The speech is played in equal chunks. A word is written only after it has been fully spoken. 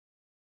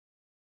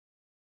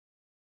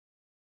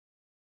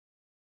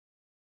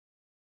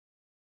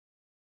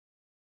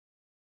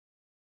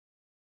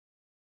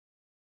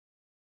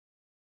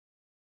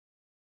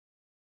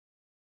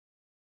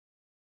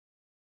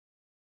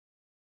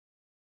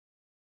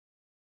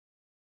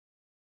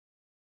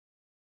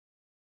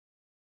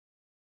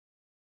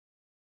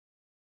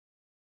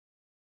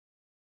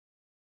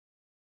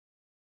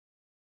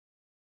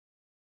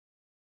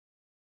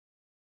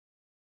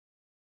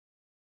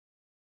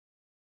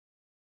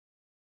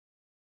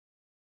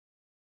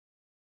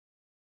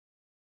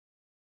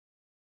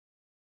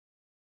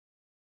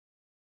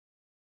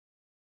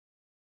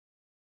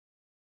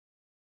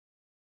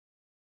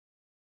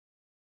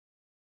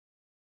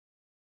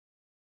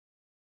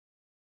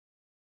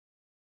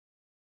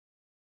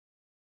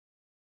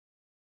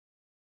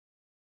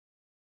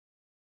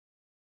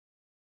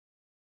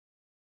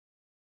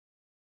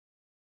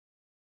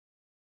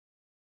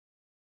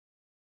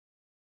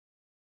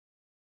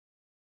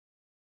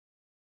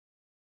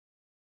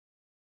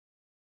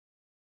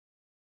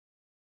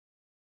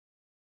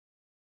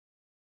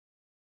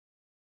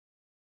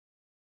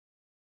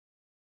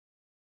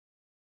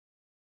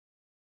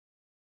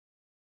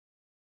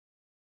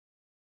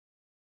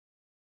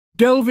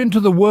Delve into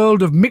the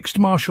world of mixed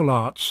martial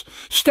arts.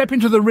 Step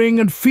into the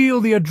ring and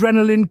feel the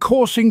adrenaline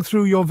coursing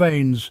through your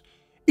veins.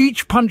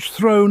 Each punch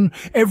thrown,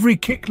 every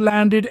kick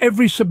landed,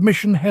 every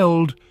submission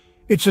held.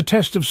 It's a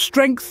test of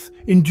strength,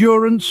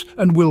 endurance,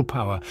 and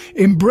willpower.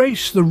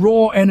 Embrace the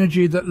raw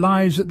energy that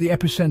lies at the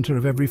epicenter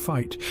of every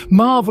fight.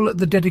 Marvel at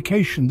the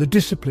dedication, the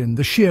discipline,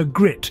 the sheer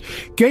grit.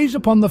 Gaze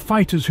upon the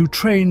fighters who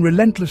train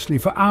relentlessly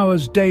for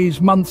hours,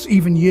 days, months,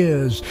 even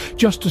years,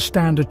 just to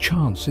stand a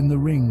chance in the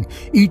ring.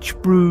 Each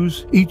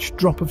bruise, each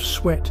drop of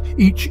sweat,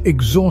 each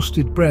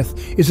exhausted breath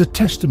is a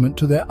testament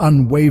to their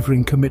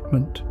unwavering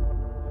commitment.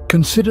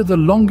 Consider the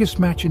longest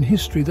match in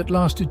history that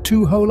lasted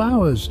 2 whole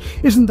hours.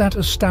 Isn't that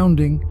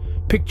astounding?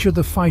 Picture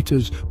the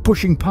fighters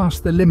pushing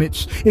past their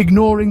limits,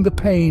 ignoring the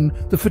pain,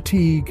 the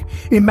fatigue.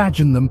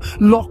 Imagine them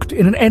locked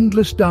in an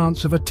endless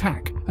dance of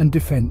attack and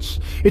defense.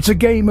 It's a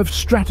game of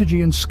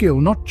strategy and skill,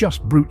 not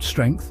just brute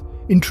strength.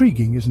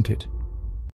 Intriguing, isn't it?